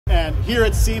And here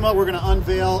at SEMA, we're going to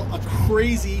unveil a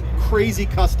crazy, crazy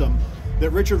custom that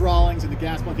Richard Rawlings and the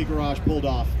Gas Monkey Garage pulled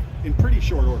off in pretty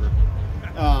short order.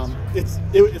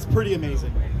 It's pretty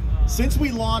amazing. Since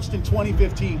we launched in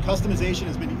 2015, customization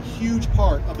has been a huge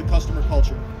part of the customer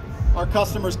culture. Our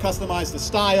customers customize the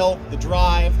style, the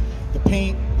drive, the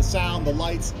paint, the sound, the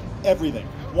lights, everything.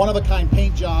 One-of-a-kind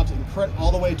paint jobs,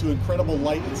 all the way to incredible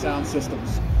light and sound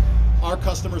systems. Our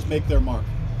customers make their mark.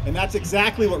 And that's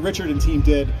exactly what Richard and team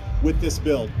did with this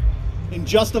build. In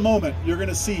just a moment, you're going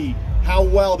to see how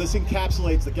well this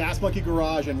encapsulates the Gas Monkey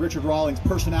Garage and Richard Rawlings'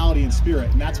 personality and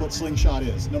spirit, and that's what Slingshot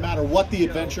is. No matter what the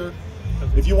adventure,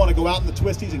 if you want to go out in the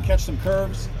twisties and catch some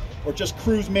curves, or just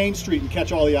cruise Main Street and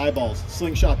catch all the eyeballs,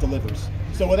 Slingshot delivers.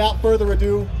 So without further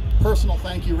ado, personal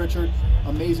thank you, Richard.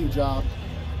 Amazing job.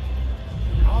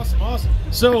 Awesome, awesome.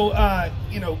 So,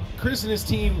 you know, Chris and his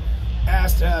team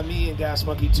asked me and Gas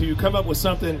Monkey to come up with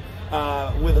something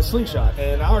with a slingshot,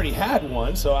 and I already had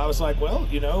one, so I was like, well,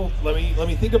 you know, let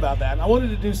me think about that. And I wanted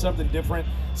to do something different,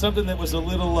 something that was a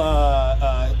little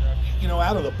you know,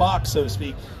 out of the box, so to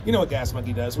speak. You know what Gas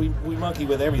Monkey does? We monkey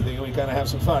with everything, and we kind of have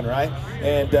some fun, right?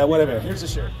 And whatever. Here's the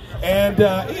shirt. And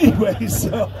anyway,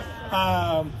 so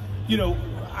you know,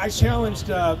 I challenged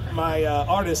my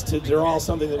artist to draw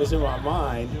something that was in my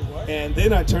mind, and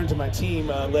then I turned to my team,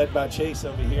 led by Chase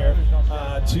over here,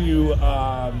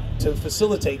 to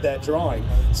facilitate that drawing.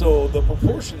 So the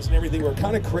proportions and everything were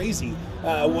kind of crazy.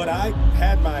 What I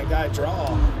had my guy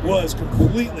draw was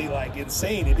completely like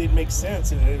insane. It didn't make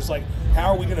sense, and it was like,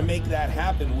 how are we going to make that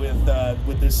happen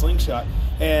with this slingshot?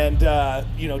 And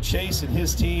you know, Chase and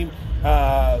his team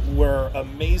were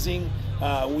amazing.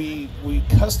 We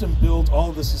custom built all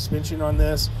of the suspension on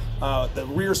this. The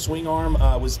rear swing arm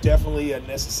was definitely a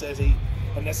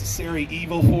necessary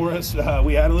evil for us.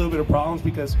 We had a little bit of problems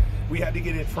because we had to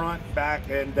get it front, back,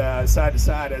 and side to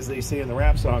side, as they say in the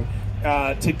rap song,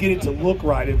 to get it to look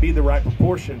right and be the right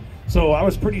proportion. So I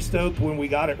was pretty stoked when we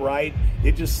got it right.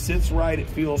 It just sits right, it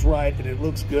feels right, and it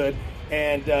looks good.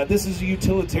 And this is a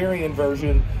utilitarian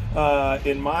version,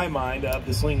 in my mind, of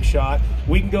the slingshot.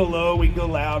 We can go low, we can go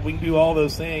loud, we can do all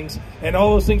those things, and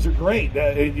all those things are great.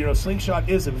 You know, slingshot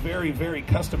is a very, very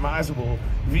customizable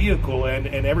vehicle, and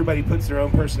everybody puts their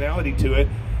own personality to it.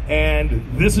 And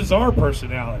this is our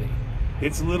personality.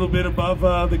 It's a little bit above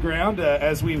the ground,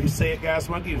 as we say at Gas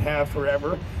Monkey and have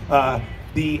forever.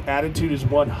 The attitude is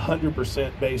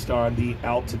 100% based on the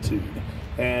altitude.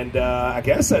 And I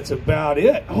guess that's about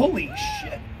it. Holy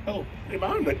shit. Oh, am I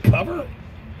on the cover?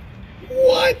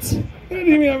 What? I didn't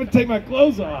even have to take my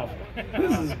clothes off.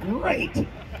 This is great.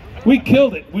 We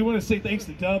killed it. We want to say thanks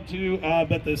to Dub too,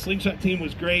 but the Slingshot team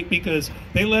was great because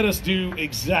they let us do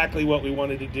exactly what we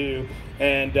wanted to do.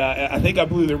 And I think I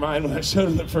blew their mind when I showed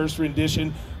them the first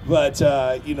rendition, but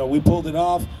you know, we pulled it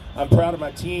off. I'm proud of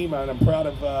my team, and I'm proud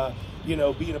of you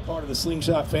know, being a part of the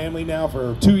Slingshot family now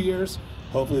for 2 years.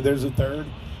 Hopefully there's a third.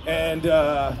 And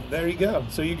there you go.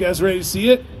 So you guys ready to see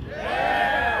it?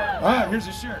 Yeah! All right, here's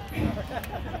the shirt.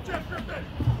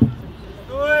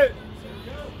 Do it.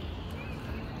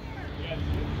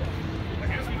 I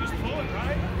guess we just pull it,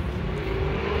 right?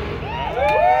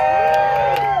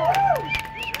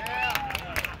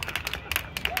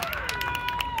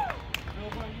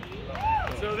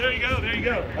 So there you go, there you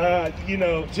go. You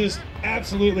know, just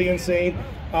absolutely insane.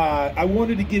 I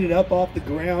wanted to get it up off the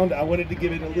ground. I wanted to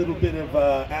give it a little bit of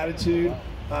attitude.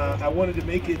 I wanted to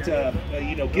make it,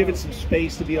 you know, give it some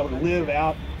space to be able to live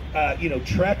out, you know,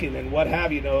 trekking and what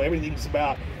have you. You know, everything's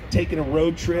about taking a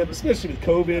road trip, especially with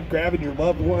COVID, grabbing your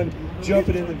loved one,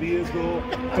 jumping in the vehicle,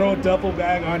 throw a duffel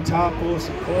bag on top, full of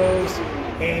some clothes,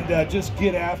 and just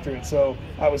get after it. So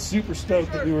I was super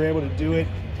stoked that we were able to do it.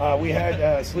 We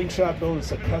had Slingshot build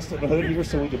us a custom hood here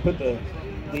so we could put the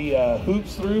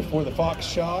hoops through for the Fox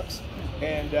shocks.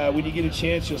 And when you get a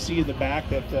chance, you'll see in the back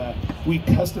that we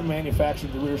custom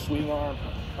manufactured the rear swing arm.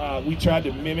 We tried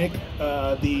to mimic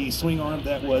the swing arm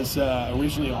that was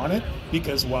originally on it.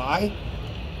 Because why?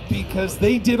 Because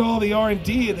they did all the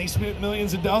R&D and they spent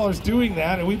millions of dollars doing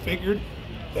that, and we figured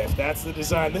if that's the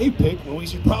design they picked, well, we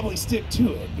should probably stick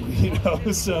to it, you know.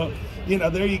 So, you know,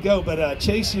 there you go. But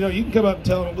Chase, you know, you can come up and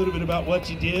tell them a little bit about what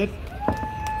you did.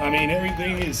 I mean,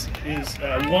 everything is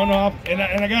one-off, and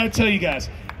I got to tell you guys,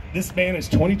 this man is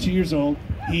 22 years old.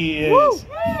 He is.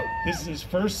 This is his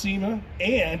first SEMA,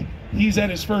 and he's at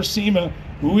his first SEMA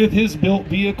with his built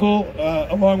vehicle,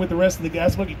 along with the rest of the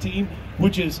Gas Monkey team,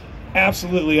 which is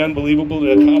absolutely unbelievable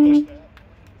to accomplish that.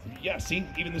 Yeah, see,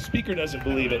 even the speaker doesn't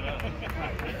believe it.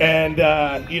 And,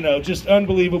 you know, just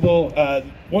unbelievable.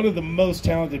 One of the most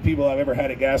talented people I've ever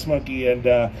had at Gas Monkey,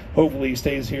 and hopefully he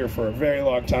stays here for a very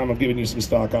long time. I'm giving you some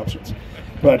stock options.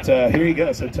 But here you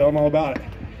go. So tell them all about it.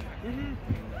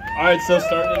 All right, so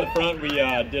starting in the front, we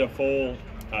did a full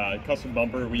custom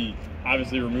bumper. We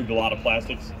obviously removed a lot of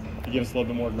plastics to give us a little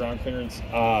bit more ground clearance.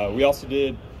 We also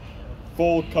did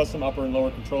full custom upper and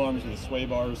lower control arms with the sway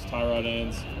bars, tie rod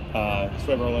ends,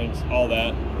 sway bar links, all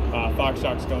that. Fox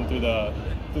shocks going through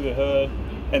the hood,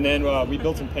 and then we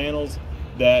built some panels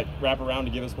that wrap around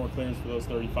to give us more clearance for those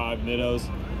 35 nittos.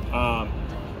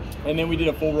 And then we did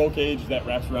a full roll cage that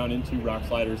wraps around into rock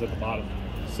sliders at the bottom.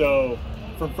 So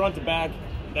from front to back,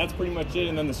 that's pretty much it.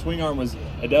 And then the swing arm was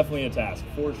definitely a task,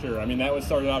 for sure. I mean, that was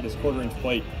started out as 1/4 inch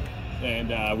plate,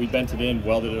 and we bent it in,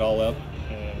 welded it all up,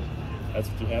 and that's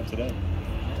what you have today.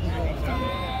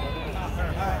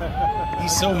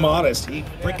 He's so modest. He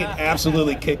freaking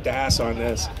absolutely kicked ass on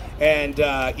this. And,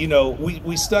 you know,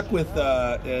 we stuck with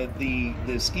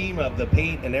the scheme of the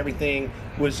paint and everything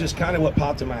was just kind of what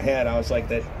popped in my head. I was like,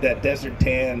 that desert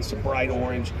tan, some bright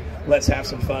orange, let's have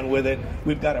some fun with it.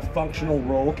 We've got a functional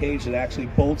roll cage that actually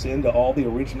bolts into all the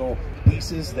original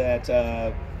pieces that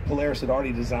Polaris had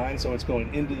already designed. So it's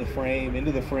going into the frame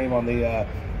on the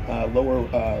lower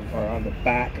or on the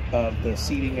back of the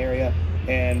seating area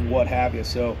and what have you.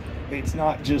 So it's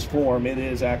not just form, it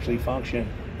is actually function.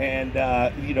 And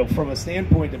you know, from a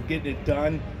standpoint of getting it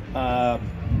done,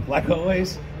 like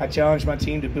always, I challenged my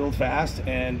team to build fast,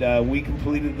 and we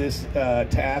completed this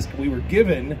task. We were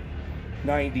given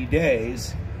 90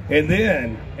 days, and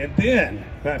then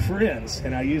my friends,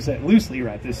 and I use that loosely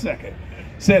right this second,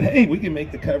 said, hey, we can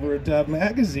make the cover of Dove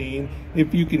magazine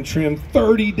if you can trim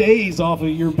 30 days off of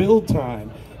your build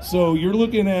time. So you're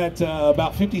looking at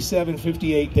about 57,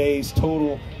 58 days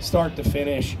total, start to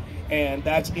finish, and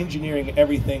that's engineering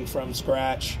everything from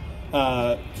scratch,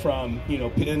 from, you know,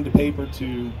 pen to paper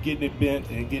to getting it bent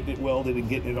and getting it welded and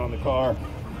getting it on the car,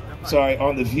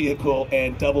 on the vehicle,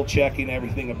 and double checking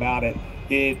everything about it.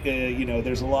 You know,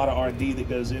 there's a lot of R&D that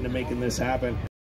goes into making this happen.